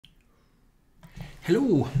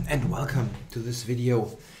Hello and welcome to this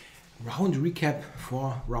video round recap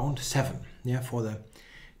for round 7, for the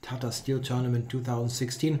Tata Steel Tournament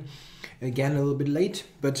 2016. Again, a little bit late,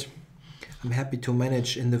 but I'm happy to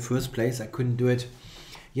manage in the first place. I couldn't do it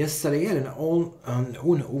yesterday. I had an own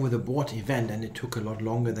over the board event and it took a lot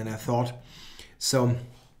longer than I thought. So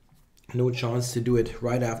no chance to do it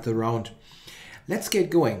right after the round. Let's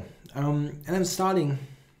get going. And I'm starting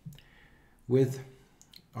with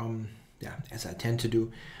as I tend to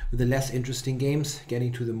do, with the less interesting games,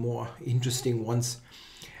 getting to the more interesting ones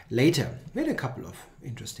later. We had a couple of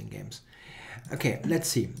interesting games. Okay, let's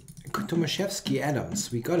see. Tomaszewski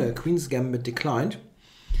Adams. We got a Queen's Gambit declined.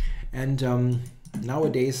 And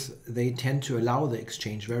nowadays they tend to allow the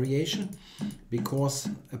exchange variation because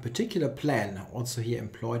a particular plan, also here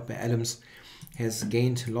employed by Adams, has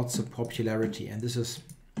gained lots of popularity. And this is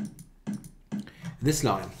this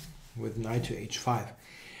line with knight to h5.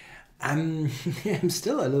 I'm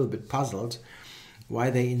still a little bit puzzled why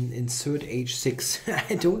they insert h6.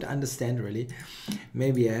 I don't understand really.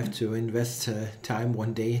 Maybe I have to invest time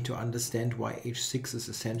one day to understand why h6 is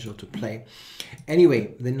essential to play.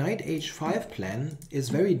 Anyway, the knight h5 plan is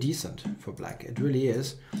very decent for black. It really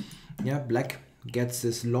is. Yeah, black gets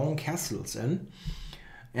this long castles in.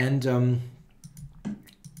 And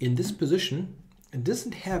in this position, it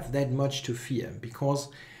doesn't have that much to fear because,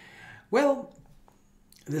 well,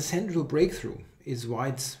 the central breakthrough is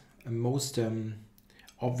white's most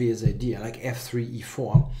obvious idea, like f3,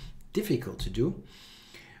 e4, difficult to do.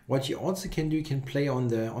 What you also can do, you can play on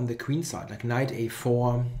the queen side, like knight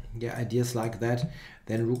a4, ideas like that,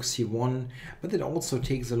 then rook c1, but it also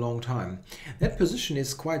takes a long time. That position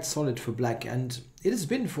is quite solid for black, and it has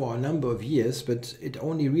been for a number of years, but it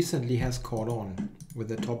only recently has caught on with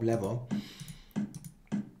the top level.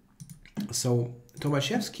 So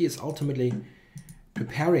Tomaszewski is ultimately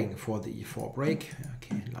preparing for the e4 break.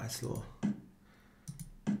 Okay, nice little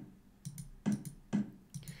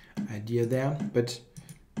idea there, but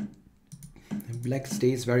black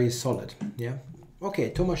stays very solid. Yeah. Okay,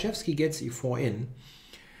 Tomaszewski gets e4 in,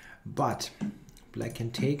 but black can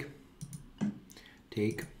take,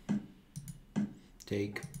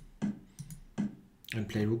 and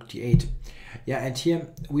play rook d8. Yeah, and here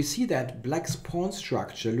we see that black's pawn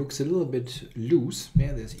structure looks a little bit loose.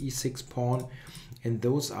 Yeah, there's e6 pawn, and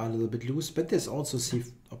those are a little bit loose, but there's also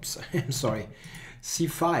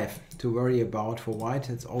c5 to worry about for white.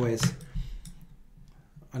 It's always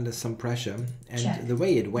under some pressure. And check. The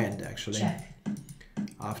way it went, actually, check.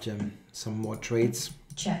 After some more trades,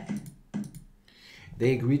 check.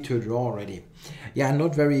 They agreed to a draw already. Yeah,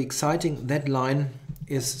 not very exciting. That line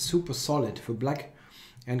is super solid for black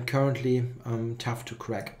and currently tough to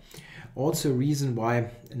crack. Also a reason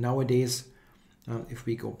why nowadays, if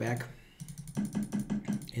we go back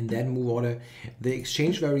in that move order, the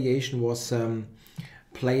exchange variation was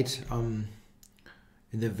played in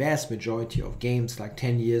the vast majority of games like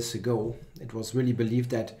 10 years ago. It was really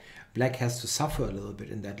believed that black has to suffer a little bit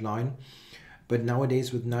in that line. But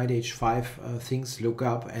nowadays with knight h5 things look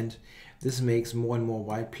up, and this makes more and more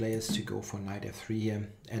white players to go for knight f3 here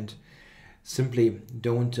and simply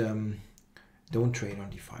don't trade on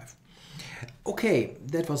d5. Okay,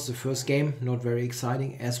 that was the first game. Not very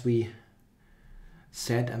exciting. As we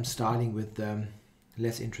said, I'm starting with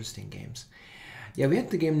less interesting games. Yeah, we had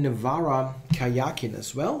the game Nevara-Karjakin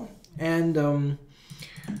as well, and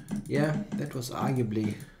yeah, that was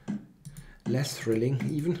arguably less thrilling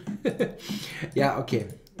even. Yeah, okay,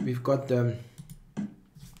 we've got the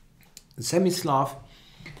Semislav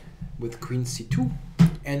with queen c2,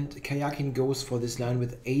 and Karjakin goes for this line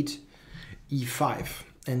with 8 e5,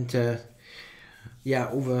 and yeah,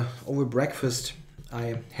 over breakfast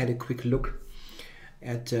I had a quick look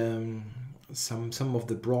at some of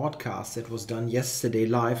the broadcasts that was done yesterday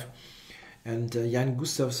live, and Jan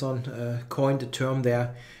Gustafsson coined a term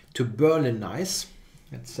there, to Berlinize.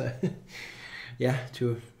 That's yeah,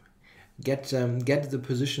 to get the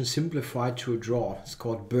position simplified to a draw. It's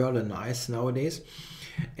called Berlinize nowadays,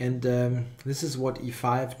 and this is what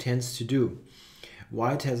e5 tends to do.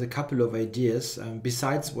 White has a couple of ideas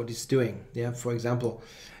besides what he's doing. Yeah, for example,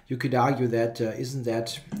 you could argue that isn't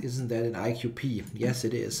that an IQP? Yes,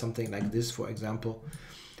 it is. Something like this, for example,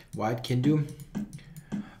 white can do.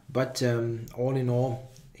 But all in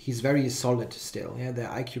all, he's very solid still. Yeah, the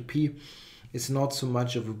IQP is not so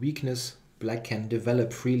much of a weakness. Black can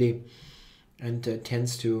develop freely and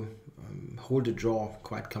tends to hold a draw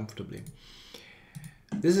quite comfortably.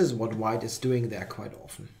 This is what white is doing there quite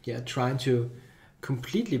often. Yeah, trying to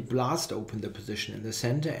completely blast open the position in the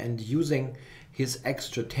center and using his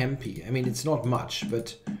extra tempi. I mean, it's not much,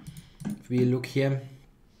 but if we look here,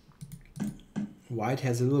 white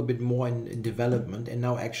has a little bit more in development and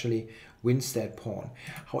now actually wins that pawn.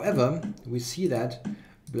 However, we see that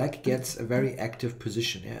black gets a very active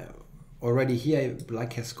position. Yeah. Already here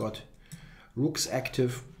black has got rooks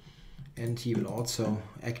active, and he will also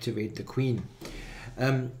activate the queen.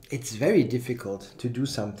 It's very difficult to do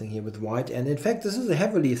something here with white, and in fact this is a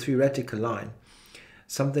heavily theoretical line.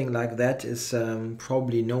 Something like that is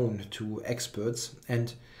probably known to experts,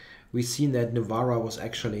 and we've seen that Navarra was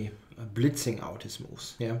actually blitzing out his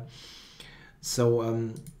moves. Yeah.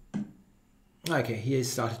 So okay, here he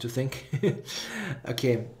started to think.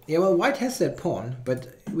 Okay, yeah, well, white has that pawn,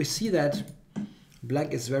 but we see that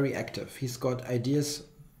black is very active. He's got ideas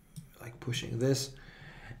like pushing this,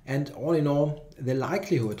 and all in all, the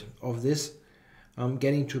likelihood of this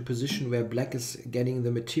getting to a position where black is getting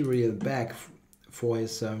the material back for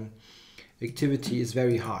his activity is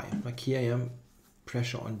very high. Like here I am,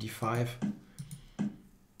 pressure on d5,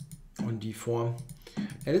 on d4.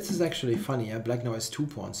 And this is actually funny. Yeah? Black now has 2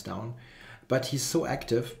 pawns down, but he's so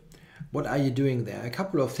active. What are you doing there? A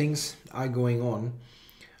couple of things are going on.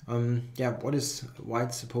 Yeah, what is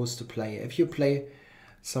white supposed to play? If you play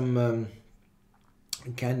some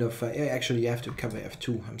kind of actually you have to cover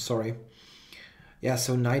f2. I'm sorry. Yeah,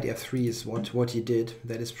 so knight f3 is what he did.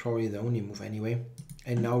 That is probably the only move anyway.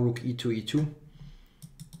 And now rook e2, e2.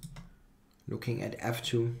 Looking at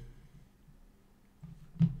f2.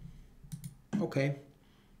 Okay.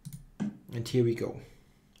 And here we go.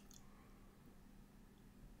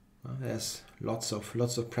 Well, there's lots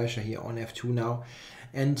of pressure here on f2 now.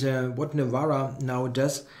 And what Navarra now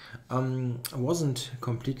does wasn't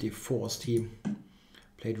completely forced. He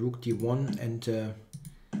played rook d1 and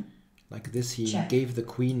like this he gave the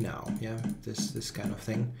queen now. Yeah, this kind of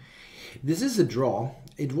thing. This is a draw.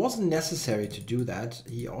 It wasn't necessary to do that.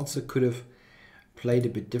 He also could have played a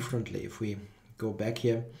bit differently. If we go back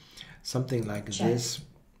here, something like this,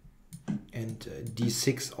 and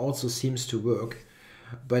d6 also seems to work,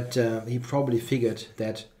 but he probably figured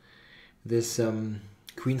that this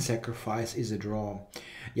queen sacrifice is a draw.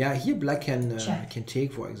 Yeah, here black can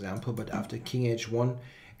take, for example, but after king h1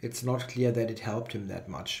 it's not clear that it helped him that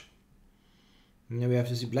much. Now we have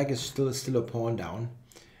to see black is still a pawn down,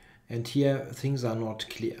 and here things are not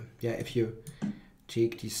clear. Yeah, if you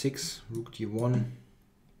take d6, rook d1,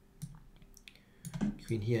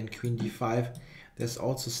 queen here and queen d5, there's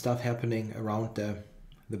also stuff happening around the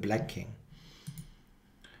black king.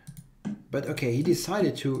 But okay, he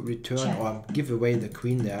decided to return or give away the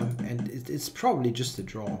queen there, and it's probably just a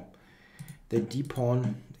draw. The d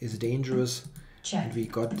pawn is dangerous, and we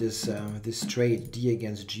got this this trade d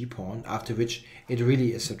against g pawn, after which it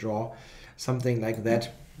really is a draw. Something like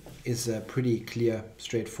that is a pretty clear,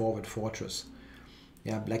 straightforward fortress.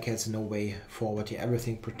 Yeah, black has no way forward here.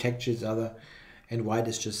 Everything protects each other, and white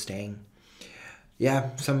is just staying.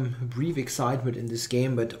 Yeah, some brief excitement in this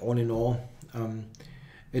game, but all in all,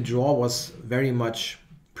 a draw was very much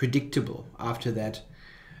predictable after that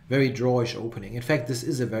very drawish opening. In fact, this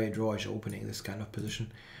is a very drawish opening, this kind of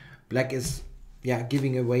position. Black is, yeah,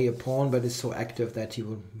 giving away a pawn, but is so active that he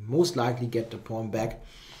will most likely get the pawn back.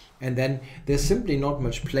 And then there's simply not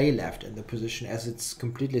much play left in the position, as it's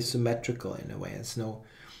completely symmetrical in a way.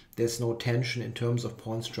 There's no tension in terms of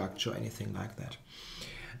pawn structure or anything like that.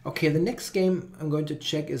 Okay, the next game I'm going to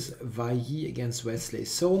check is Vailly against Wesley.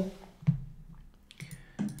 So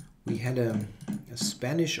we had a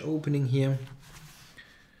Spanish opening here.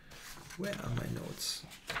 Where are my notes?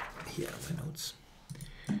 Here are my notes.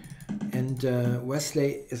 And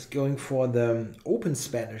Wesley is going for the open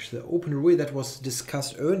Spanish, the open rule that was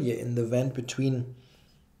discussed earlier in the event between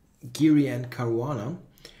Giri and Caruana.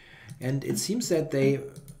 And it seems that they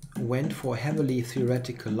went for a heavily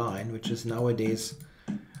theoretical line, which is nowadays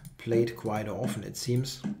played quite often, it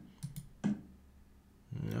seems.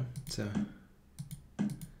 Yeah, it's an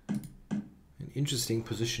interesting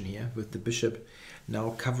position here with the bishop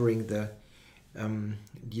now covering the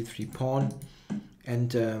d3 pawn,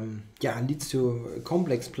 and yeah, leads to a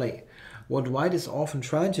complex play. What white is often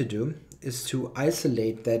trying to do is to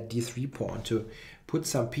isolate that d3 pawn, to put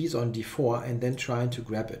some piece on d4 and then trying to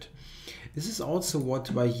grab it. This is also what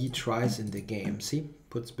Vailly tries in the game. See,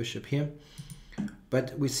 puts bishop here,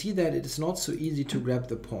 but we see that it is not so easy to grab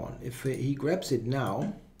the pawn. If he grabs it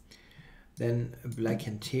now, then black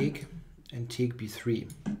can take and take b3.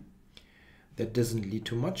 That doesn't lead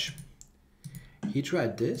to much. He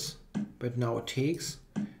tried this, but now takes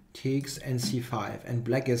and c5, and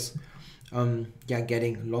black is yeah,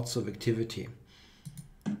 getting lots of activity.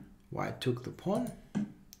 White took the pawn,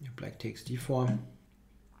 black takes d4,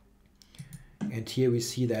 and here we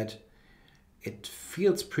see that it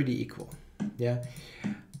feels pretty equal. Yeah,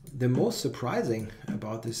 the most surprising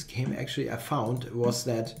about this game actually I found was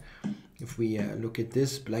that if we look at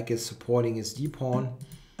this, black is supporting his d-pawn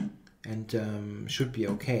and should be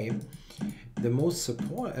okay. The most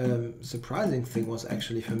surprising thing was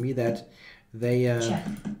actually for me that they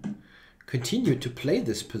continued to play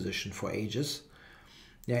this position for ages.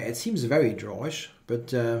 Yeah, it seems very drawish,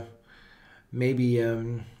 but maybe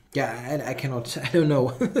yeah, I cannot, I don't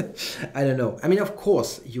know. I don't know. I mean, of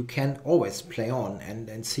course you can always play on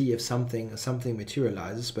and see if something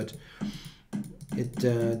materializes, but it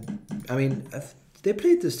I mean, they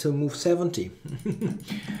played this till move 70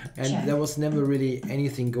 and there was never really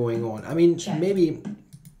anything going on. I mean, maybe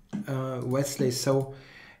Wesley, so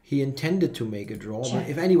he intended to make a draw. But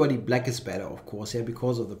if anybody, black is better, of course, yeah,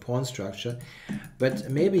 because of the pawn structure. But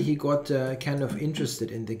maybe he got kind of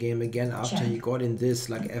interested in the game again after he got in this,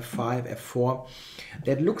 like f5, f4.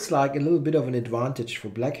 That looks like a little bit of an advantage for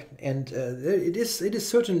black, and it is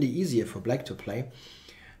certainly easier for black to play.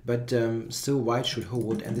 But still, white should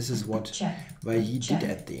hold, and this is what he did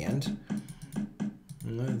at the end.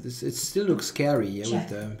 It still looks scary, yeah,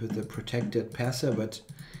 with the protected passer, but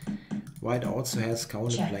white also has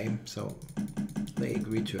counterplay, so they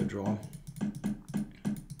agree to a draw.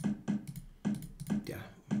 Yeah,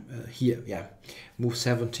 here, yeah, move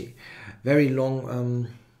 70. Very long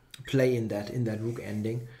play in that rook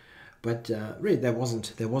ending, but really there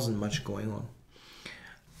wasn't much going on.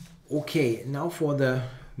 Okay, now for the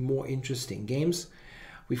more interesting games.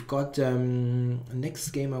 We've got next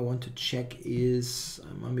game I want to check is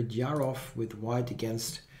Mamedyarov with white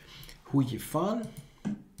against Hu Yifan.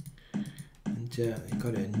 And you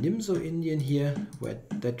got a Nimzo Indian here where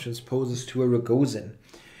that transposes to a Rogozin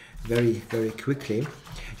very, very quickly.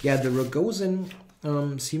 Yeah, the Rogozin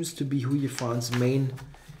seems to be Hu Yifan's main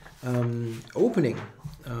opening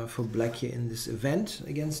for black here in this event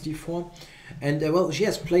against d4. And well, she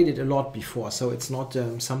has played it a lot before, so it's not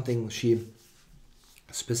something she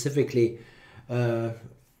specifically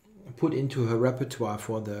put into her repertoire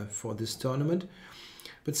for this tournament.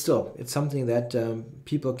 But still, it's something that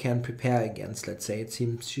people can prepare against, let's say.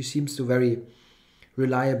 She seems to very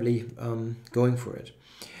reliably going for it.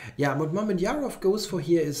 Yeah, what Mamedyarov goes for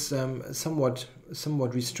here is somewhat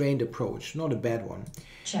restrained approach, not a bad one.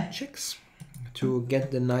 Checks to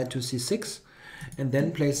get the knight to c6 and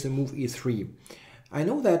then plays the move e3. I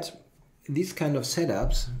know that these kind of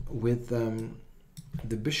setups with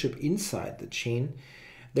the bishop inside the chain,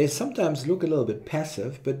 they sometimes look a little bit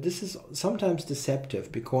passive, but this is sometimes deceptive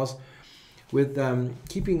because with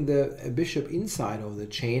keeping the bishop inside of the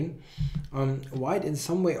chain, white in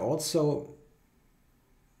some way also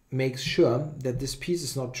makes sure that this piece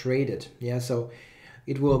is not traded. Yeah, so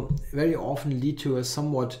it will very often lead to a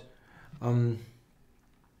somewhat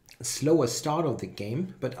slower start of the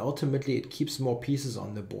game, but ultimately it keeps more pieces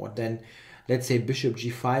on the board than, let's say, bishop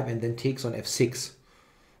g5 and then takes on f6.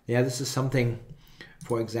 Yeah, this is something,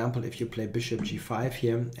 for example, if you play bishop g5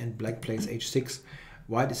 here and black plays h6,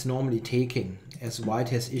 white is normally taking, as white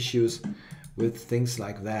has issues with things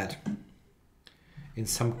like that in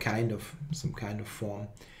some kind of form.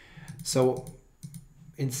 So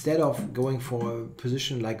instead of going for a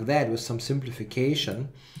position like that with some simplification,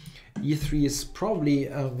 e3 is probably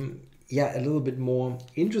yeah, a little bit more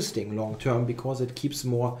interesting long term because it keeps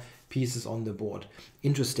more pieces on the board.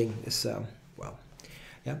 Interesting is well,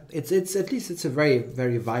 yeah, it's at least it's a very,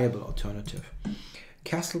 very viable alternative.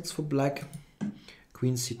 Castles for black,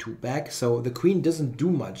 queen c2 back. So the queen doesn't do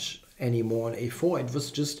much anymore on a4. It was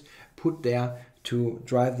just put there to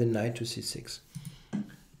drive the knight to c6.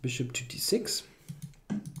 Bishop to d6.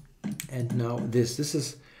 And now this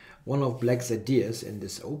is one of black's ideas in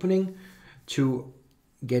this opening, to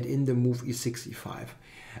get in the move e6, e5.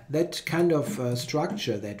 That kind of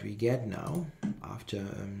structure that we get now after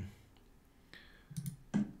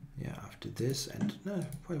yeah, after this, and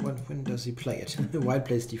when does he play it? White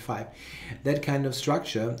plays d5. That kind of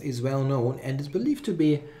structure is well known and is believed to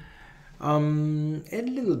be a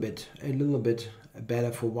little bit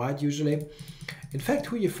better for white usually. In fact,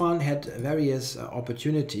 Hu Yifan had various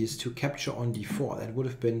opportunities to capture on d4. That would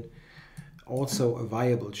have been also a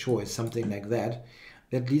viable choice, something like that.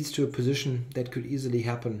 That leads to a position that could easily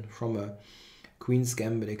happen from a queen's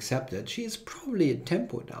gambit accepted. She is probably a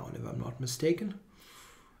tempo down, if I'm not mistaken,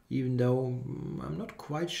 even though I'm not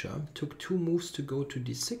quite sure. Took 2 moves to go to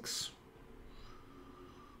d6.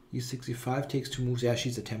 e6, e5 takes 2 moves. Yeah,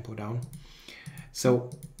 she's a tempo down. So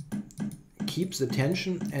keeps the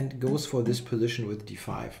tension and goes for this position with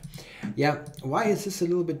d5. Yeah, why is this a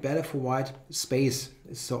little bit better for white? Space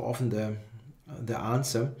is so often the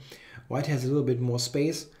answer. White has a little bit more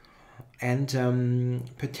space, and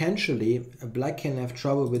potentially black can have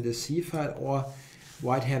trouble with the c file, or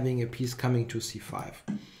white having a piece coming to c5.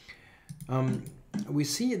 We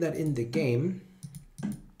see that in the game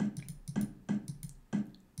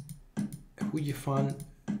Huyifan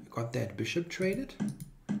got that bishop traded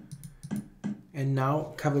and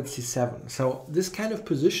now covered c7. So this kind of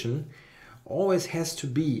position always has to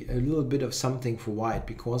be a little bit of something for white,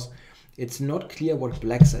 because it's not clear what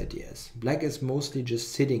black's idea is. Black is mostly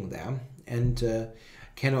just sitting there and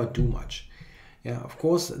cannot do much. Yeah, of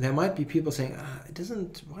course, there might be people saying,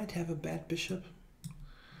 doesn't white have a bad bishop?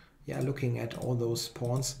 Yeah, looking at all those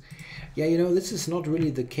pawns. Yeah, you know, this is not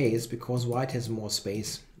really the case, because white has more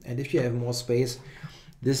space. And if you have more space,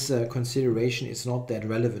 this consideration is not that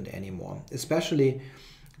relevant anymore. Especially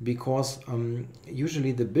because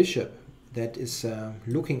usually the bishop that is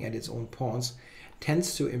looking at its own pawns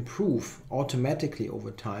tends to improve automatically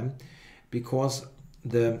over time, because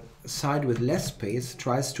the side with less space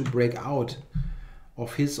tries to break out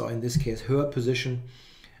of his, or in this case her, position,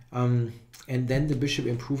 and then the bishop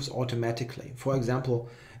improves automatically. For example,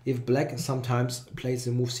 if black sometimes plays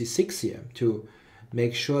the move c6 here to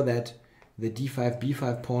make sure that the d5,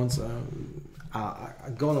 b5 pawns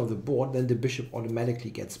are gone off the board, then the bishop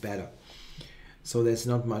automatically gets better. So there's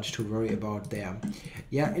not much to worry about there.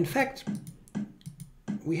 Yeah, in fact,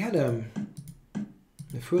 we had the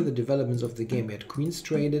further developments of the game. We had queens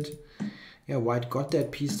traded. Yeah, white got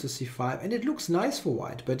that piece to c5, and it looks nice for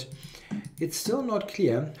white, but it's still not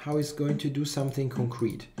clear how he's going to do something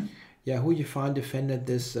concrete. Yeah, Huyifan defended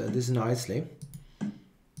this nicely.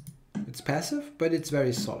 It's passive, but it's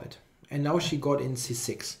very solid. And now she got in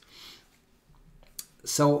c6.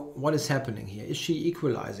 So what is happening here? Is she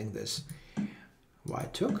equalizing this?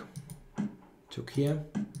 White took here,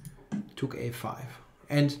 took a5.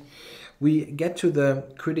 And we get to the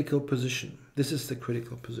critical position. This is the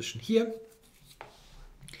critical position. Here,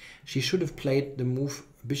 she should have played the move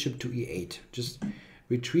bishop to e8, just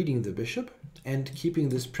retreating the bishop and keeping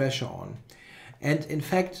this pressure on. And in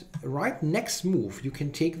fact, right next move, you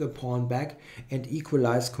can take the pawn back and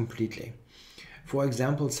equalize completely. For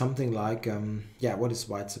example, something like, yeah, what is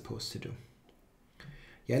white supposed to do?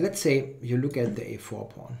 Yeah, let's say you look at the a4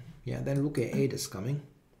 pawn. Yeah, then rook a8 is coming.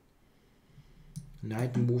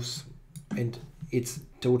 Knight moves, and it's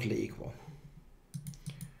totally equal.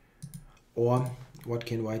 Or what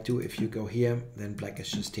can white do? If you go here, then black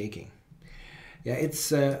is just taking. Yeah, it's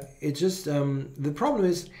just the problem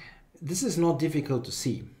is, this is not difficult to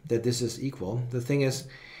see that this is equal. The thing is,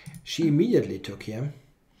 she immediately took here,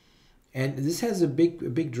 and this has a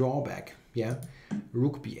big drawback. Yeah,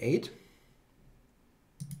 rook b8,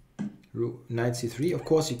 knight c3. Of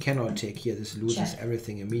course, you cannot take here. This loses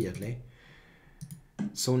everything immediately.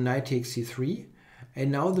 So knight takes c3,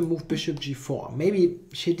 and now the move bishop g4. Maybe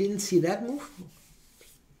she didn't see that move.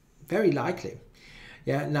 Very likely.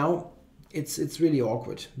 Yeah, now it's really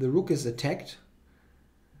awkward. The rook is attacked.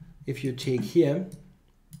 If you take here,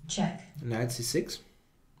 check, knight c6.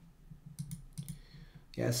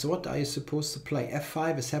 Yeah, so what are you supposed to play?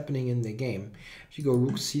 f5 is happening in the game. If you go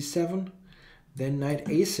rook c7, then knight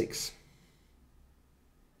a6.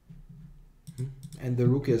 And the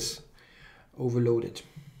rook is overloaded.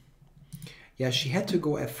 Yeah, she had to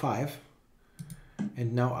go f5.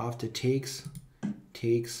 And now after takes.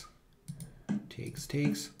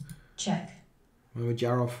 Check.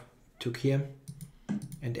 Mamedyarov took here.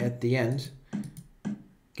 And at the end,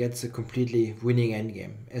 gets a completely winning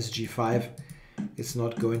endgame. Sg5 is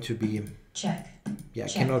not going to be, check. Yeah,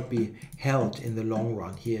 check. Cannot be held in the long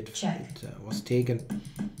run. Here it was taken.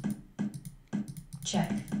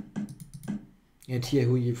 Check. And here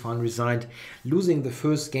Huyifan resigned, losing the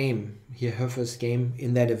first game, here her first game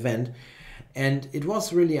in that event. And it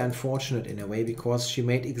was really unfortunate in a way, because she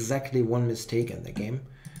made exactly one mistake in the game.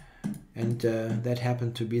 And that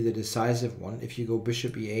happened to be the decisive one. If you go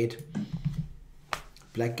bishop e8,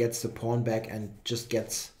 black gets the pawn back and just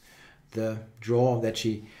gets the draw that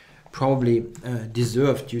she probably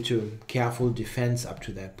deserved due to careful defense up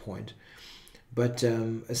to that point. But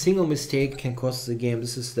a single mistake can cost the game.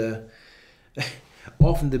 This is the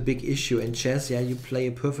often the big issue in chess. Yeah, you play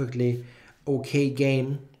a perfectly okay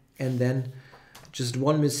game, and then just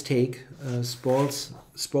one mistake spoils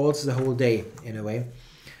the whole day in a way.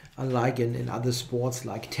 Unlike in other sports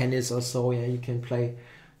like tennis or so, yeah, you can play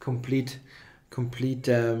complete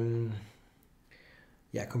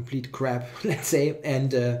crap, let's say,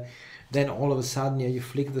 and then all of a sudden, yeah, you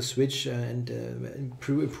flick the switch and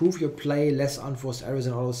improve your play, less unforced errors,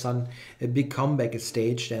 and all of a sudden a big comeback is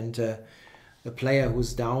staged, and a player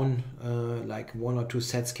who's down like 1 or 2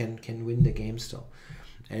 sets can win the game still.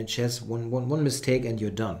 And chess, one mistake and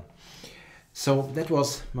you're done. So that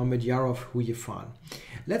was Mamedyarov Huyefan.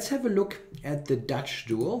 Let's have a look at the Dutch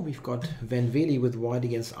duel. We've got Van Vele with white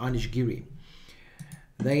against Anish Giri.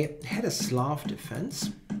 They had a Slav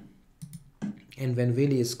defense, and Van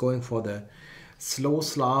Vele is going for the slow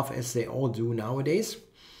Slav, as they all do nowadays.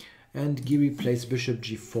 And Giri plays bishop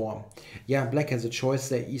g4. Yeah, black has a choice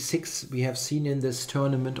there. e6 we have seen in this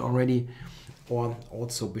tournament already, or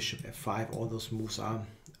also bishop f5. All those moves are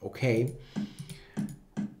okay.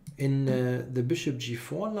 In the bishop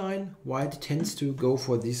g4 line, white tends to go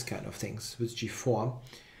for these kind of things with g4.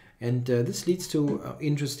 And this leads to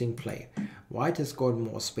interesting play. White has got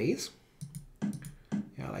more space,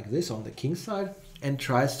 yeah, like this on the king side, and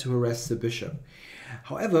tries to harass the bishop.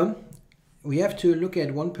 However, we have to look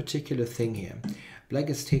at one particular thing here. Black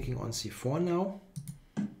is taking on c4 now.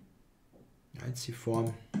 Right,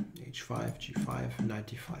 c4, h5, g5, knight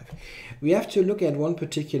d5. We have to look at one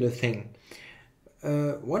particular thing.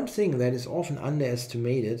 One thing that is often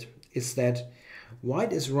underestimated is that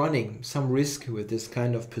white is running some risk with this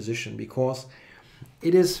kind of position, because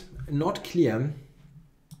it is not clear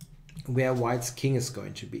where white's king is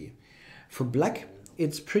going to be. For black,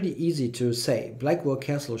 it's pretty easy to say. Black will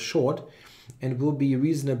castle short and will be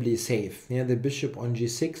reasonably safe. Yeah, the bishop on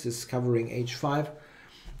g6 is covering h5,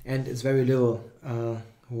 and it's very little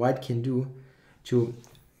white can do to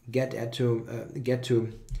get to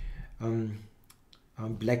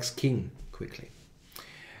black's king quickly.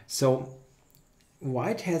 So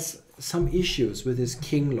white has some issues with his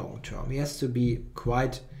king long term. He has to be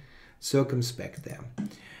quite circumspect there,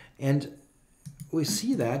 and we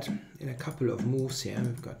see that in a couple of moves here.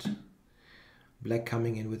 We've got black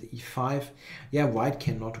coming in with e5. Yeah, white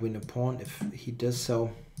cannot win a pawn. If he does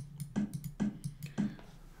so,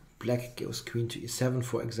 black goes queen to e7,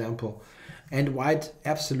 for example. And white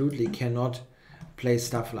absolutely cannot play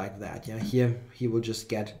stuff like that. Yeah, here he will just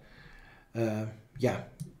get, yeah,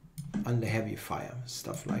 under heavy fire.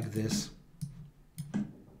 Stuff like this.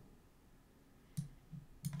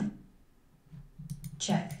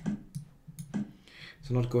 Check.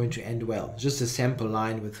 So not going to end well. Just a sample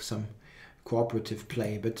line with some cooperative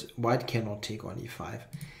play, but white cannot take on e5.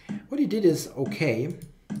 What he did is okay.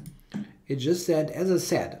 It's just that, as I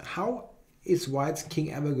said, how is white's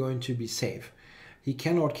king ever going to be safe? He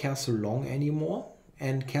cannot castle long anymore,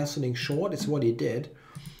 and castling short is what he did.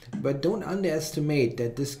 But don't underestimate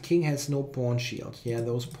that this king has no pawn shield. Yeah,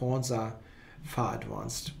 those pawns are far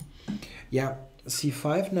advanced. Yeah,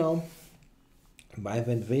 c5 now by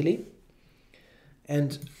Van Vele.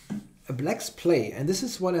 And a black's play, and this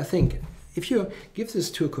is what I think. If you give this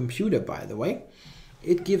to a computer, by the way,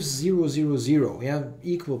 it gives 0, 0, 0, yeah,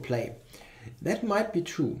 equal play. That might be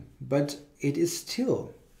true, but it is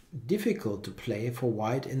still difficult to play for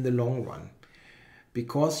white in the long run,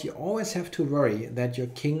 because you always have to worry that your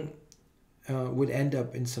king would end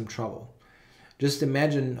up in some trouble. Just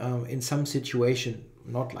imagine in some situation,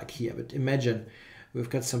 not like here, but imagine we've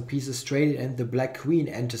got some pieces traded and the black queen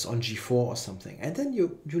enters on g4 or something, and then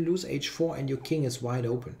you lose h4 and your king is wide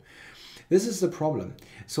open. This is the problem.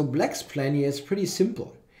 So black's plan here is pretty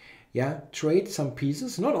simple. Yeah, trade some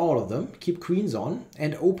pieces, not all of them, keep queens on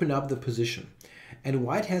and open up the position. And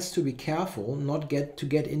white has to be careful not to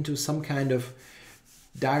get into some kind of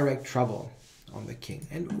direct trouble on the king.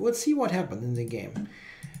 And we'll see what happened in the game.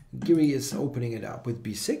 Giri is opening it up with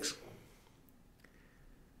b6.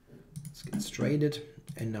 Let's get traded,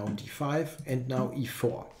 and now d5, and now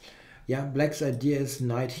e4. Yeah, black's idea is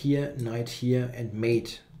knight here, and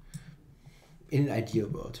mate in an ideal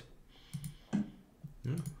world.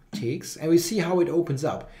 Takes, and we see how it opens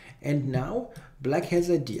up. And now black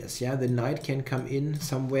has ideas. Yeah, the knight can come in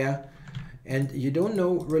somewhere, and you don't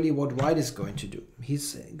know really what white is going to do.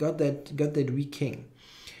 He's got that weak king.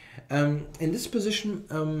 In this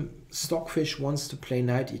position, Stockfish wants to play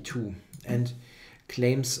knight e2 and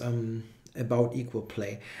claims about equal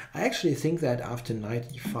play. I actually think that after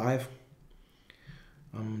knight e5,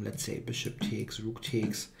 let's say bishop takes, rook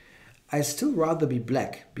takes, I still rather be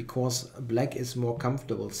black, because black is more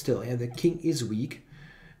comfortable still. Yeah, the king is weak.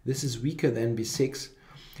 This is weaker than b6,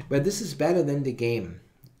 but this is better than the game.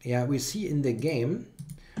 Yeah, we see in the game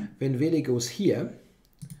when Vele goes here,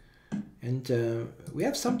 and we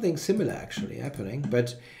have something similar actually happening,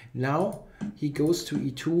 but now he goes to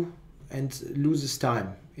e2 and loses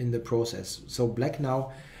time in the process. So black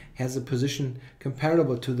now has a position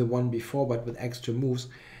comparable to the one before, but with extra moves,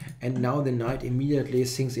 and now the knight immediately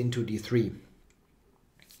sinks into d3.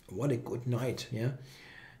 What a good knight, yeah.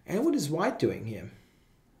 And what is white doing here?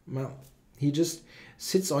 Well, he just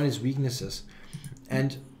sits on his weaknesses,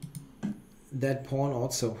 and that pawn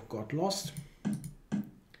also got lost.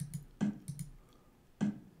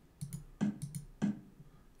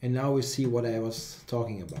 And now we see what I was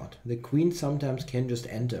talking about. The queen sometimes can just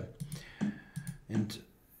enter. And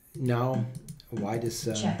now white is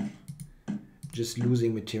just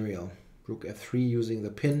losing material. Rook f3 using the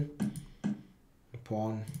pin.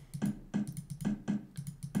 Pawn.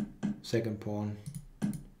 Second pawn.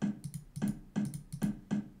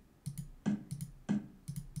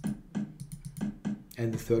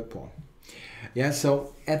 And the third pawn. Yeah,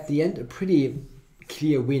 so at the end, a pretty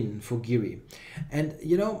clear win for Giri. And,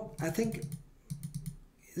 you know, I think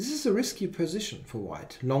this is a risky position for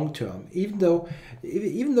white, long term. Even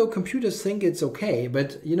though computers think it's okay,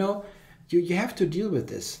 but, you know, you have to deal with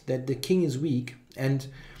this, that the king is weak. And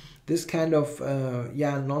this kind of,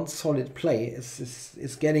 non-solid play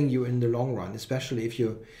is getting you in the long run, especially if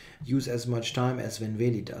you use as much time as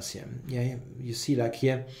Venveli does here. Yeah, you see like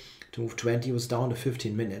here, to move 20 was down to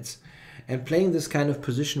 15 minutes. And playing this kind of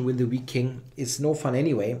position with the weak king is no fun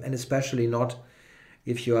anyway, and especially not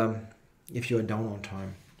if you're down on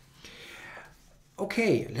time.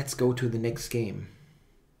 Okay, let's go to the next game.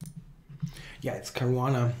 Yeah, it's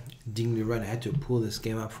Caruana Ding Liren. I had to pull this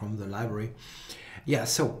game up from the library. Yeah,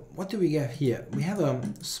 so what do we get here? We have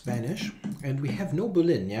Spanish, and we have no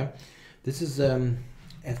Berlin, yeah? This is,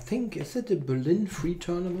 I think, is it a Berlin free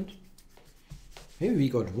tournament? Maybe we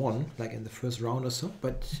got one, like in the first round or so,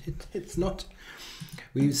 but it's not.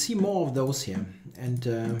 We see more of those here,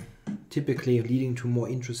 and typically leading to more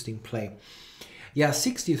interesting play. Yeah,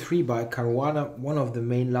 63 by Caruana, one of the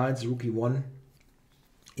main lines. Rook e1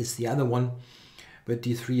 is the other one, but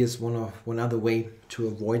d3 is one other way to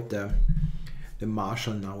avoid the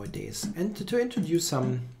marshal nowadays. And to introduce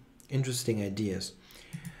some interesting ideas.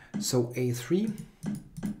 So a3,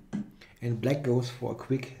 and black goes for a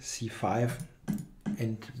quick c5.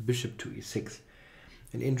 And bishop to e6,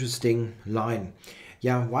 an interesting line.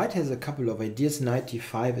 Yeah, white has a couple of ideas. Knight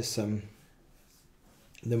d5 is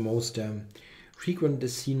the most frequent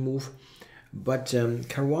seen move, but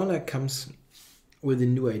Caruana comes with a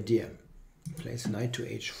new idea. Plays knight to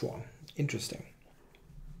h4. Interesting.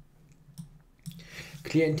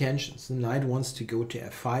 Clear intentions. The knight wants to go to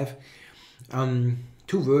f5.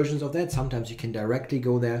 Two versions of that. Sometimes you can directly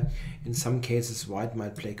go there. In some cases, white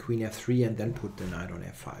might play queen f3 and then put the knight on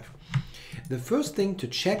f5. The first thing to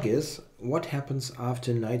check is what happens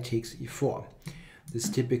after knight takes e4. This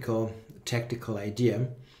typical tactical idea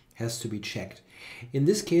has to be checked. In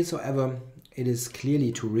this case, however, it is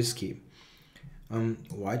clearly too risky.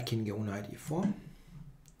 White can go knight e4,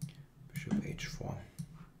 bishop h4,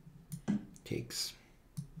 takes,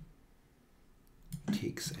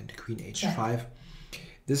 and queen h5.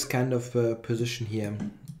 This kind of position here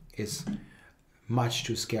is much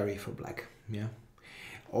too scary for black. Yeah.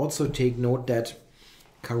 Also take note that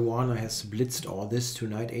Caruana has blitzed all this to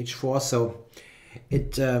knight h4, so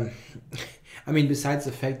it, I mean, besides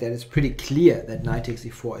the fact that it's pretty clear that knight takes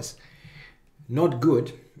e4 is not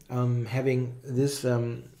good, having this,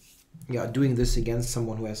 doing this against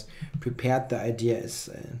someone who has prepared the idea is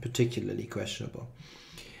particularly questionable.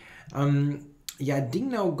 Ding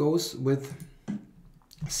now goes with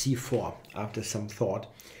c4 after some thought.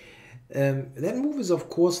 That move is of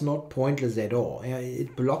course not pointless at all.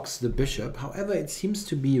 It blocks the bishop. However, it seems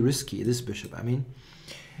to be risky. This bishop, I mean,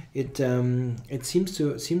 it seems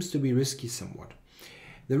to be risky somewhat.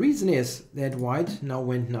 The reason is that white now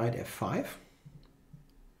went knight f5.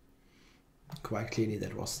 Quite clearly,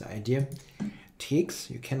 that was the idea.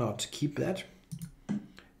 Takes. You cannot keep that.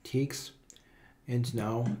 Takes, and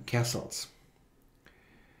now castles.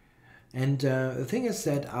 And the thing is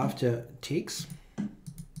that after takes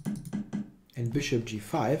and bishop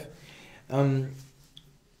g5,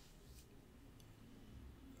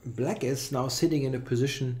 black is now sitting in a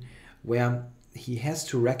position where he has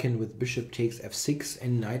to reckon with bishop takes f6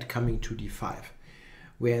 and knight coming to d5,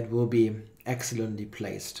 where it will be excellently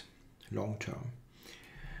placed long term.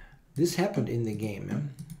 This happened in the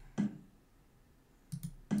game,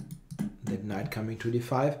 that knight coming to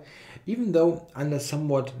d5, even though under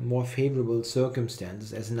somewhat more favorable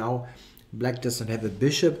circumstances, as now black does not have a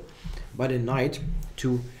bishop but a knight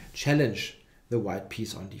to challenge the white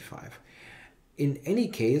piece on d5. In any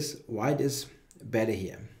case, white is better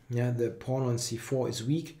here. Yeah, the pawn on c4 is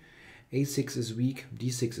weak, a6 is weak,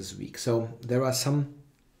 d6 is weak. So there are some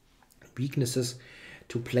weaknesses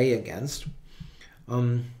to play against.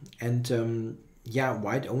 White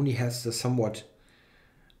only has the somewhat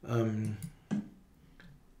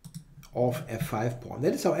off f5 pawn.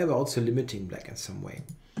 That is, however, also limiting black in some way.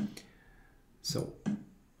 So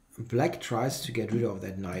black tries to get rid of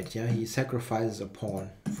that knight. Yeah, he sacrifices a pawn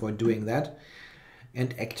for doing that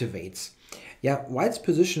and activates. Yeah, white's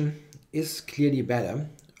position is clearly better.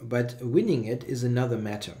 but winning it is another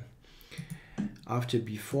matter. After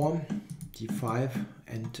b4, d5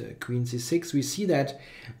 and queen c6, we see that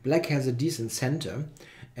black has a decent center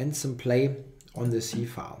and some play on the c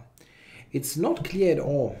file. It's not clear at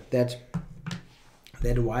all that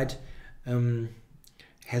white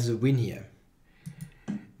has a win here.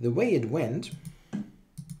 The way it went,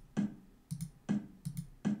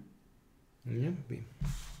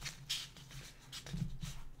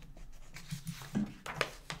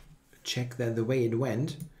 check that the way it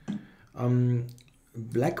went,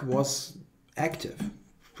 black was active,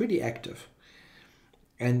 pretty active.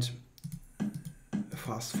 And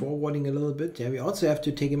fast forwarding a little bit, yeah, we also have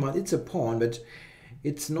to take him out. It's a pawn, but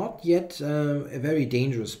it's not yet a very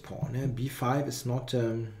dangerous pawn. b5 is not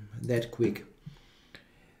that quick.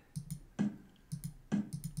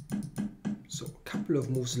 So a couple of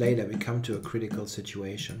moves later, we come to a critical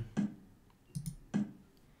situation.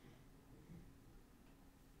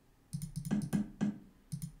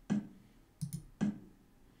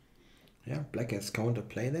 Yeah, black has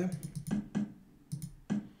counterplay there.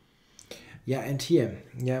 Yeah, and here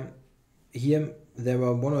there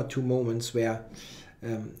were one or two moments where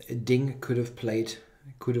Ding could have played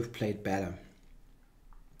better.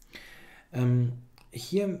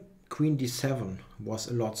 Here queen d7 was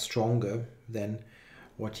a lot stronger than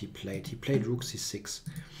what he played. He played rook c6.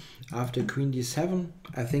 After queen d7,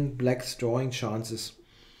 I think black's drawing chances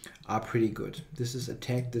are pretty good. This is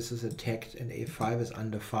attacked, and a5 is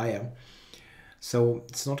under fire. So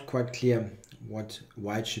it's not quite clear what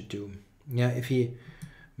white should do. Yeah, if he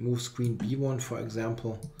moves queen b1, for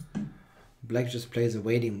example, black just plays a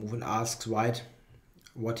waiting move and asks white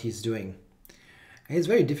what he's doing. And it's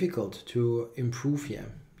very difficult to improve here.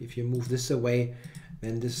 If you move this away,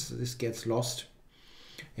 then this gets lost.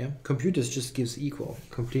 Yeah, computers just gives equal,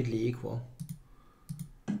 completely equal.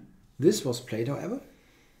 This was played, however.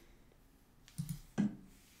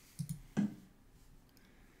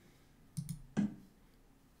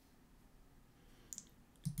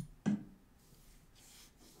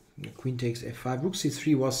 Queen takes f5. Rook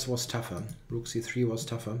c3 was tougher. Rook c3 was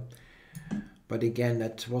tougher. But again,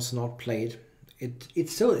 that was not played.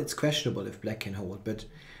 It's questionable if black can hold, but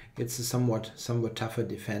it's a somewhat tougher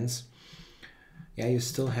defense. Yeah, you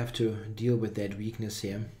still have to deal with that weakness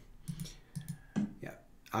here. Yeah.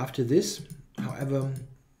 After this, however,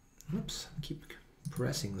 oops, keep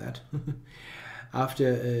pressing that.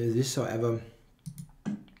 After this, however,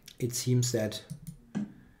 it seems that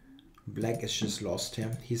black is just lost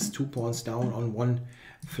here. He's 2 pawns down on one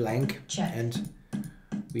flank. Check. And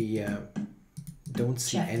we don't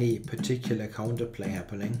see Check. any particular counterplay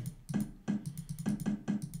happening.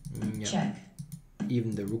 Yeah. Check.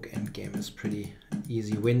 Even the rook endgame is pretty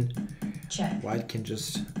easy win. Check. White can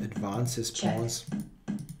just advance his Check. pawns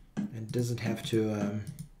and doesn't have to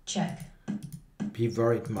Check. be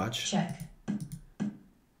worried much. Check.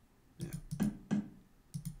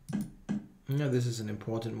 Yeah, this is an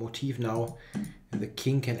important motif now. The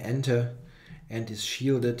king can enter and is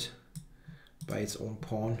shielded by its own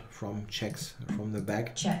pawn from checks from the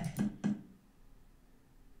back. Check.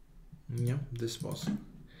 Yeah, this was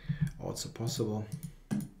also possible.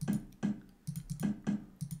 Yeah,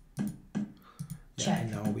 Check.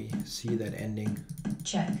 and now we see that ending.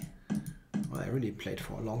 Check. Well, I really played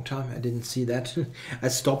for a long time. I didn't see that. I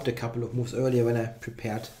stopped a couple of moves earlier when I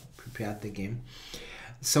prepared the game.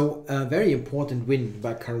 So a very important win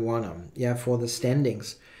by Caruana. Yeah, for the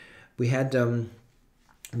standings. We had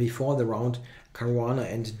before the round Caruana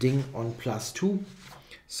and Ding on +2.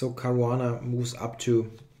 So Caruana moves up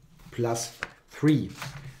to +3.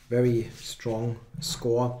 Very strong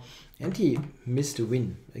score. And he missed a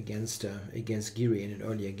win against Giri in an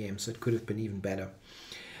earlier game, so it could have been even better.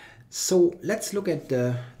 So let's look at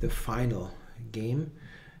the final game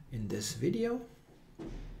in this video.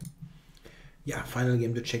 Yeah, final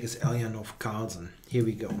game to check is Elyanov Carlsen. Here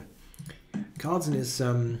we go. Carlsen is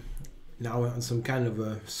now on some kind of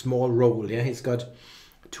a small roll. Yeah, he's got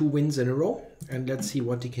 2 wins in a row, and let's see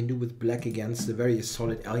what he can do with black against the very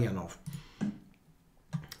solid Elyanov.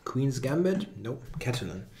 Queen's Gambit, nope,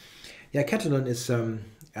 Catalan. Yeah, Catalan is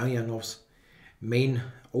Elyanov's main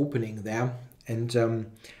opening there, and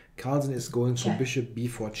Carlsen is going for check. Bishop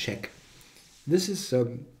b4 check. This is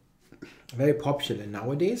very popular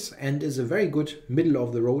nowadays and is a very good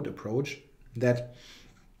middle-of-the-road approach that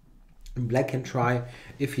black can try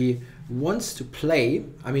if he wants to play.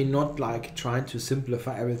 I mean, not like trying to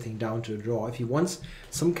simplify everything down to a draw. If he wants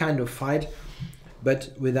some kind of fight,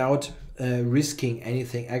 but without risking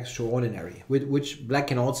anything extraordinary, which black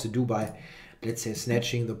can also do by, let's say,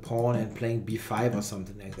 snatching the pawn and playing b5 or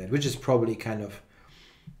something like that, which is probably kind of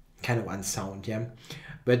unsound. Yeah,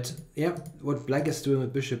 But yeah, what black is doing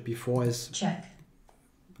with bishop b4 is check,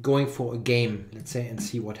 going for a game, let's say, and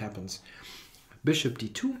see what happens. Bishop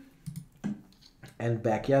d2 and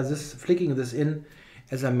back. Yeah, this flicking this in,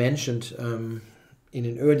 as I mentioned in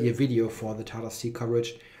an earlier video for the Tata Steel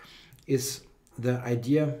coverage, is the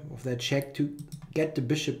idea of that check to get the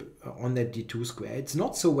bishop on that d2 square. It's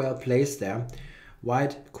not so well placed there.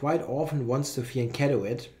 White quite often wants to fianchetto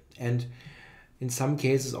it, and in some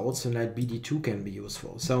cases also knight bd2 can be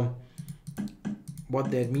useful. So what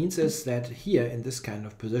that means is that here in this kind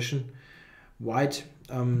of position, white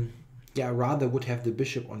rather would have the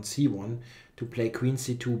bishop on c1 to play queen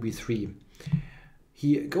c2 b3.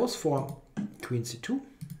 He goes for queen c2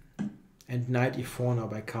 and knight e4 now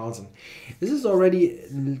by Carlsen. This is already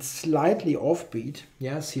slightly offbeat.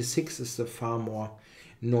 Yeah, c6 is the far more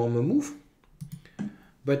normal move.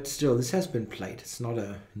 But still, this has been played. It's not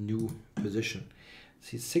a new position.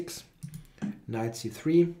 c6, knight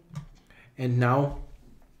c3. And now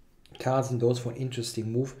Carlsen goes for an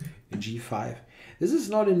interesting move, g5. This is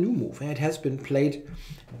not a new move. It has been played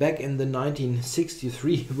back in the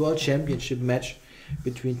 1963 World Championship match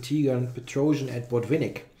between Tiger and Petrosian at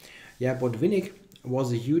Botvinnik. Yeah, Botvinnik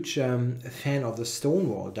was a huge fan of the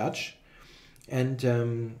Stonewall Dutch,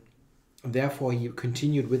 and therefore he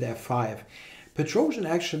continued with f5. Petrosian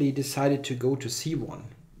actually decided to go to c1,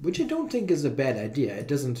 which I don't think is a bad idea. It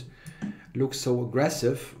doesn't look so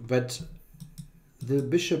aggressive, but the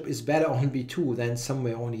bishop is better on b2 than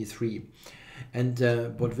somewhere on e3. And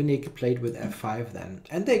Botvinnik played with f5 then.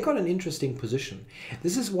 And they got an interesting position.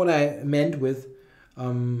 This is what I meant with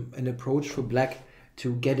an approach for black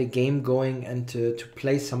to get a game going and to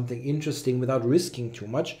play something interesting without risking too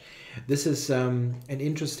much. This is an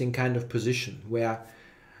interesting kind of position where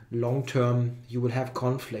long term you will have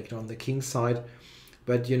conflict on the king side,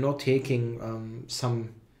 but you're not taking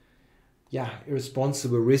some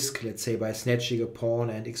irresponsible risk, let's say, by snatching a pawn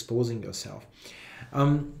and exposing yourself.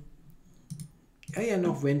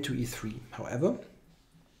 Ayanov went to e3, however,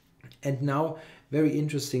 and now very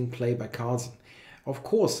interesting play by Carlsen. Of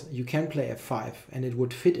course, you can play f5 and it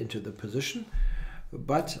would fit into the position,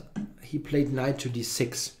 but he played knight to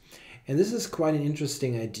d6. And this is quite an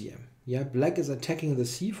interesting idea. Yeah, black is attacking the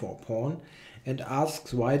c4 pawn and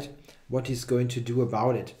asks white what he's going to do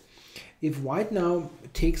about it. If white now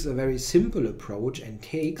takes a very simple approach and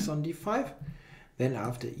takes on d5, then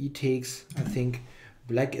after e takes, I think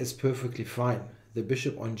black is perfectly fine. The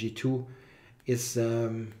bishop on g2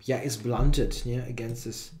 is blunted against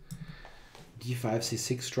this d5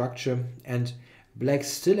 c6 structure, and black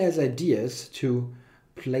still has ideas to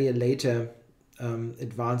play a later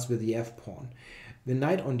advance with the f pawn. The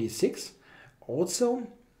knight on d6 also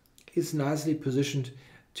is nicely positioned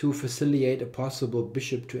to facilitate a possible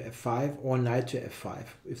bishop to f5 or knight to f5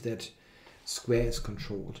 if that square is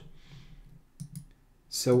controlled.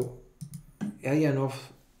 So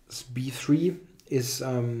Elyanov's b3 is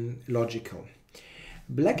logical.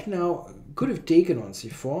 Black now could have taken on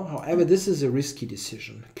c4, however this is a risky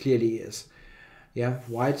decision, clearly is. Yeah,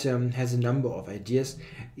 white has a number of ideas,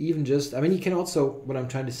 even just, he can also, what I'm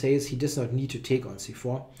trying to say is he does not need to take on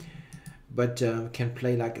c4, but can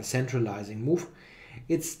play like a centralizing move.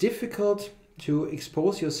 It's difficult to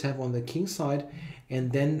expose yourself on the king side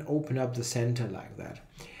and then open up the center like that.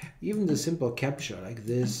 Even the simple capture like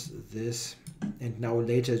this, and now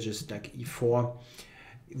later just like e4,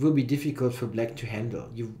 it will be difficult for black to handle.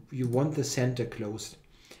 You want the center closed.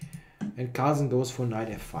 And Carlsen goes for knight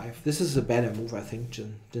f5. This is a better move, I think,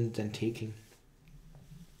 than taking.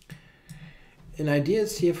 An idea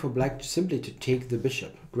is here for black simply to take the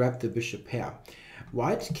bishop, grab the bishop pair.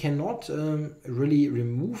 White cannot really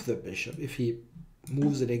remove the bishop. If he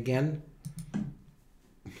moves it again,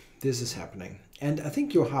 this is happening. And I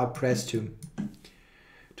think you're hard pressed to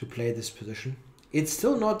play this position. It's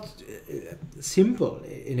still not simple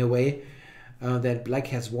in a way that black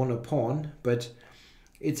has won a pawn, but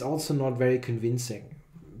it's also not very convincing.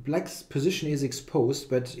 Black's position is exposed,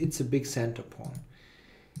 but it's a big center pawn.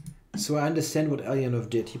 So I understand what Elyanov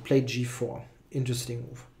did. He played g4. Interesting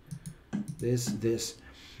move. This.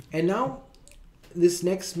 And now this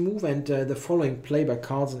next move and the following play by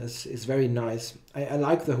Carlsen is very nice. I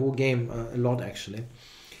like the whole game a lot, actually.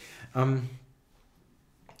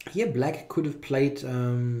 Here black could have played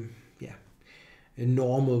a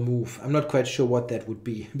normal move. I'm not quite sure what that would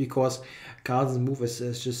be, because Carlsen's move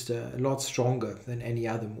is just a lot stronger than any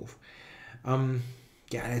other move.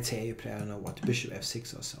 Let's say you play, I don't know what, bishop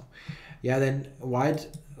f6 or so. Yeah, then white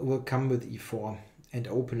will come with e4 and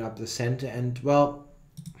open up the center, and well,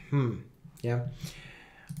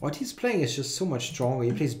 what he's playing is just so much stronger.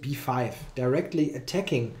 He plays b5, directly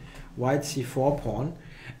attacking white's c4 pawn,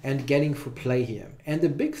 and getting for play here. And the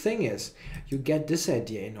big thing is you get this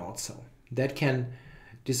idea in also that can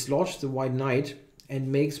dislodge the white knight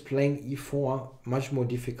and makes playing e4 much more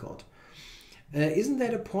difficult. Isn't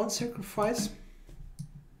that a pawn sacrifice?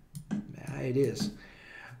 Yeah, it is.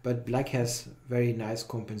 But black has very nice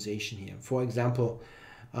compensation here. For example,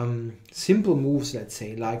 simple moves, let's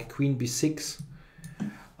say, like queen b6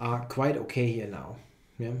 are quite okay here now.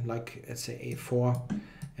 Yeah, like let's say a4,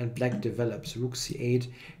 and black develops rook c8.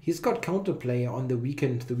 He's got counterplay on the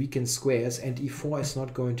weakened squares, and e4 is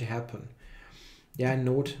not going to happen. Yeah,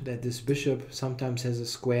 note that this bishop sometimes has a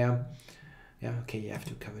square. Yeah, okay, you have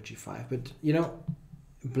to cover g5, but you know,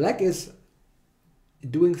 black is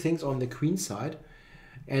doing things on the queen side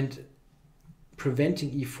and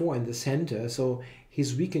preventing e4 in the center, so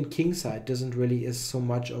his weakened king side doesn't really is so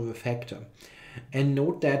much of a factor. And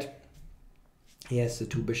note that he has the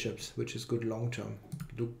two bishops, which is good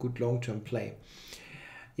long-term play.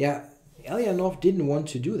 Yeah, Elyanov didn't want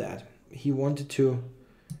to do that. He wanted to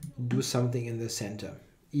do something in the center,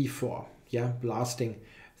 e4, yeah, blasting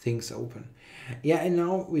things open. Yeah, and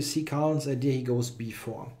now we see Carlsen's idea, he goes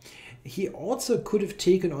b4. He also could have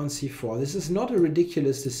taken on c4. This is not a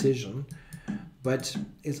ridiculous decision, but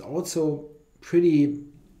it's also pretty,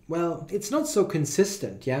 well, it's not so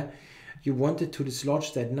consistent, yeah. You wanted to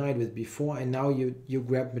dislodge that knight with b4, and now you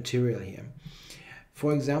grab material here.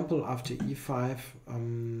 For example, after e5,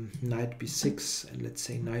 knight b6, and let's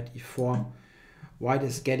say knight e4, white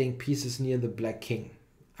is getting pieces near the black king.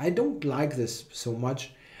 I don't like this so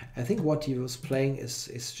much. I think what he was playing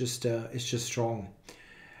is just strong.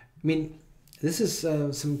 I mean, this is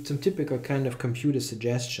some typical kind of computer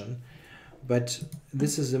suggestion, but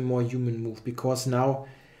this is a more human move, because now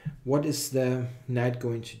what is the knight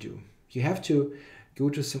going to do? You have to go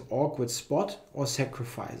to some awkward spot or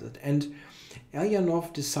sacrifice it. And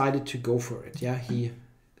Elyanov decided to go for it. Yeah, he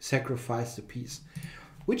sacrificed the piece,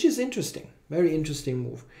 which is interesting. Very interesting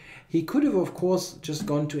move. He could have, of course, just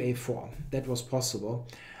gone to a4. That was possible.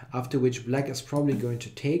 After which black is probably going to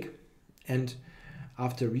take. And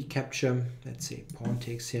after recapture, let's say pawn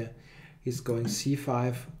takes here, he's going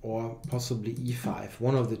c5 or possibly e5.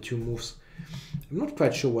 One of the two moves. I'm not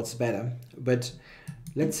quite sure what's better, but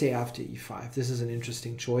let's say after e5. This is an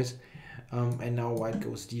interesting choice. And now white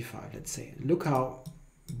goes d5, let's say. Look how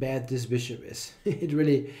bad this bishop is. It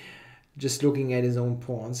really, just looking at his own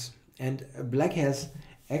pawns. And black has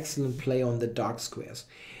excellent play on the dark squares.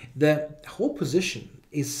 The whole position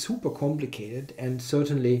is super complicated and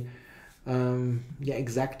certainly yeah,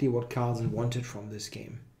 exactly what Carlsen wanted from this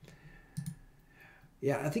game.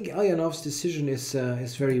 Yeah, I think Elyanov's decision is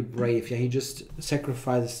very brave. Yeah, he just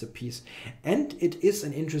sacrifices the piece, and it is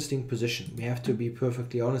an interesting position. We have to be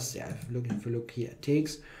perfectly honest. Yeah, if we look here, it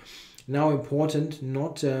takes. Now important,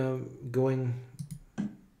 not going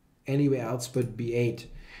anywhere else but b8.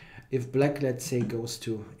 If black, let's say, goes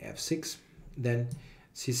to f6, then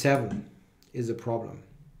c7 is a problem.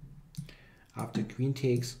 After queen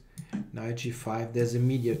takes, knight g5, there's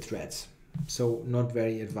immediate threats, so not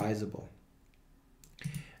very advisable.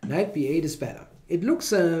 Knight b8 is better. It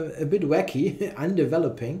looks a bit wacky,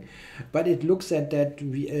 undeveloping, but it looks at that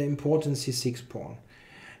important c6 pawn.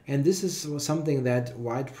 And this is something that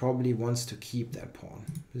white probably wants to keep, that pawn.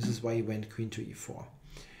 This is why he went queen to e4.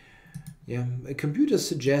 Yeah, a computer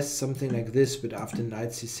suggests something like this, but after knight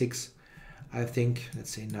c6, I think,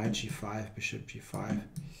 let's say knight g5, bishop g5,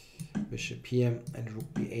 bishop here, and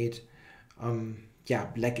rook b8. Yeah,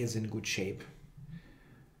 black is in good shape.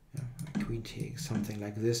 Yeah, queen takes, something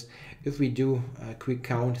like this. If we do a quick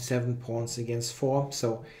count, 7 pawns against 4,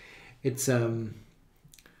 so it's a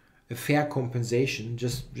fair compensation,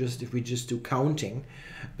 just if we just do counting.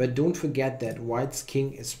 But don't forget that white's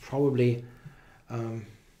king is probably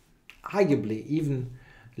arguably even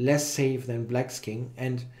less safe than black's king,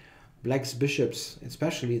 and black's bishops,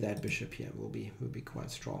 especially that bishop here, will be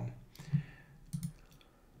quite strong.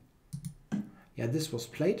 Yeah, this was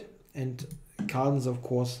played, and Carlsen's, of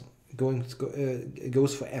course, goes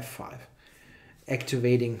for f5,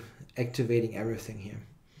 activating everything here.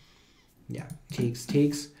 Yeah,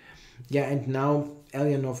 takes. Yeah, and now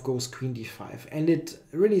Elyanov goes queen d5, and it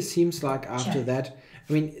really seems like after that,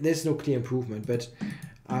 I mean, there's no clear improvement, but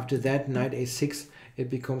after that, knight a6, it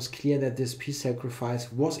becomes clear that this piece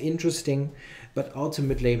sacrifice was interesting, but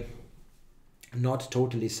ultimately not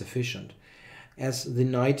totally sufficient, as the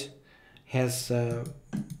knight has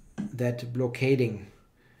that blockading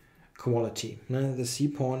quality. The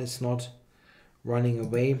c-pawn is not running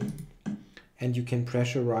away, and you can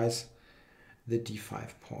pressurize the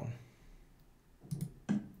d5 pawn.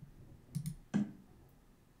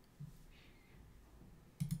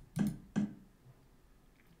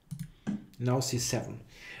 Now c7.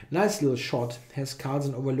 Nice little shot. Has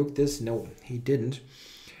Carlsen overlooked this? No, he didn't.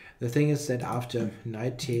 The thing is that after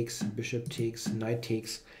knight takes, bishop takes, knight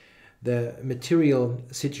takes, the material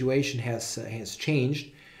situation has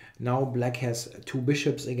changed. Now black has 2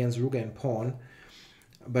 bishops against rook and pawn,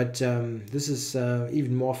 but this is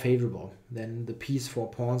even more favorable than the piece for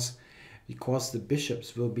pawns, because the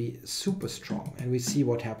bishops will be super strong. And we see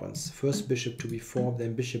what happens. First bishop to b4,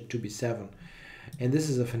 then bishop to b7. And this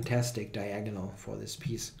is a fantastic diagonal for this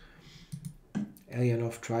piece.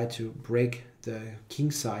 Elyanov tried to break the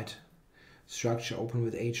kingside structure open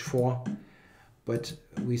with h4, but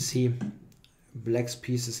we see black's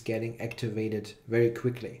piece is getting activated very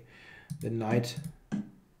quickly. The knight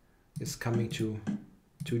is coming to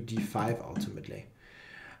d5 ultimately.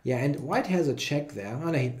 Yeah, and white has a check there. Oh,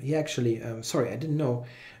 no, he actually, sorry, I didn't know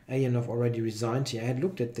Elyanov already resigned here. I had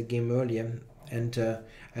looked at the game earlier, and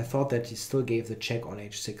I thought that he still gave the check on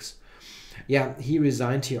h6. Yeah, he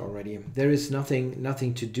resigned here already. There is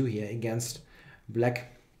nothing to do here against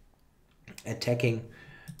black attacking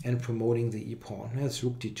and promoting the e-pawn. There's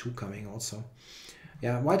rook d2 coming also.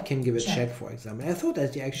 Yeah, white can give a check, for example. I thought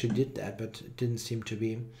that he actually did that, but it didn't seem to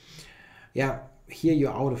be. Yeah, here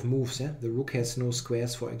you're out of moves. The rook has no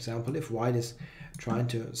squares, for example. If white is trying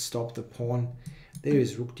to stop the pawn, there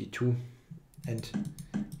is rook d2, and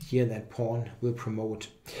here that pawn will promote.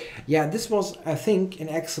 Yeah, this was, I think, an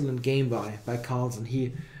excellent game by Carlsen.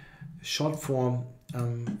 He shot for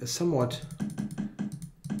a somewhat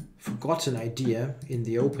forgotten idea in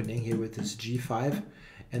the opening here with this g5,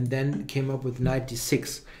 and then came up with knight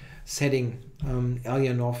d6, setting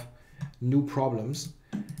Elyanov new problems.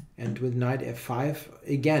 And with knight f5,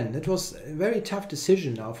 again, it was a very tough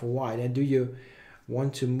decision now for white. And do you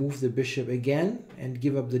want to move the bishop again and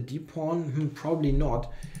give up the d-pawn? Probably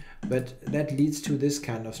not. But that leads to this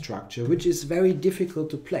kind of structure, which is very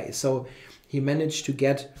difficult to play. So he managed to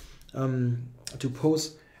get to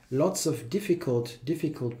pose lots of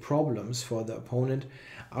difficult problems for the opponent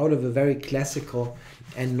out of a very classical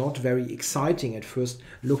and not very exciting at first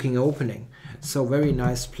looking opening. So very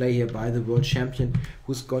nice play here by the world champion,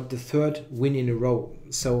 who's got the 3rd win in a row.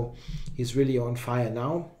 So he's really on fire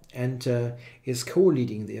now, and is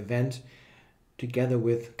co-leading the event together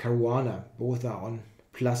with Caruana. Both are on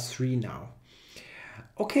 +3 now.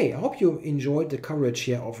 Okay, I hope you enjoyed the coverage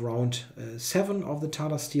here of round 7 of the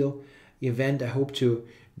Tata Steel event. I hope to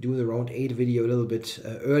do the round 8 video a little bit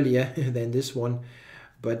earlier than this one,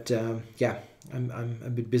 but yeah, I'm a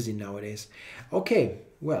bit busy nowadays. Okay,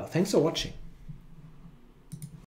 well, thanks for watching.